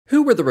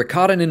Who were the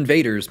Rakatan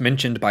Invaders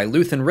mentioned by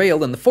Luthen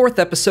Rael in the 4th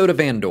episode of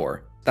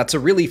Andor? That's a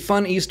really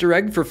fun Easter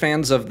egg for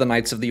fans of the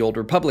Knights of the Old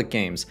Republic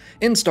games.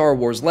 In Star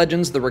Wars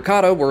Legends, the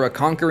Rakata were a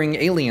conquering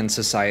alien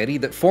society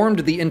that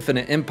formed the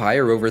Infinite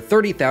Empire over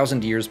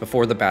 30,000 years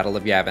before the Battle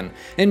of Yavin.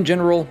 In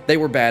general, they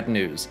were bad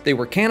news. They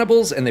were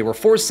cannibals, and they were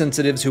Force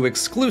sensitives who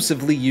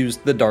exclusively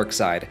used the dark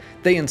side.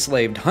 They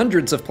enslaved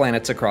hundreds of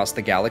planets across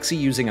the galaxy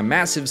using a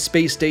massive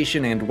space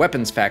station and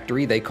weapons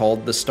factory they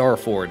called the Star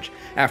Forge.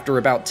 After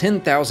about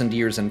 10,000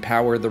 years in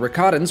power, the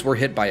Rakatans were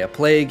hit by a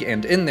plague,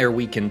 and in their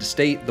weakened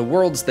state, the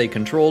worlds they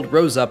controlled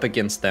rose up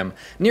against them.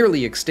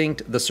 Nearly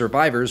extinct, the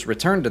survivors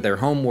returned to their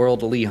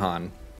homeworld Lehon.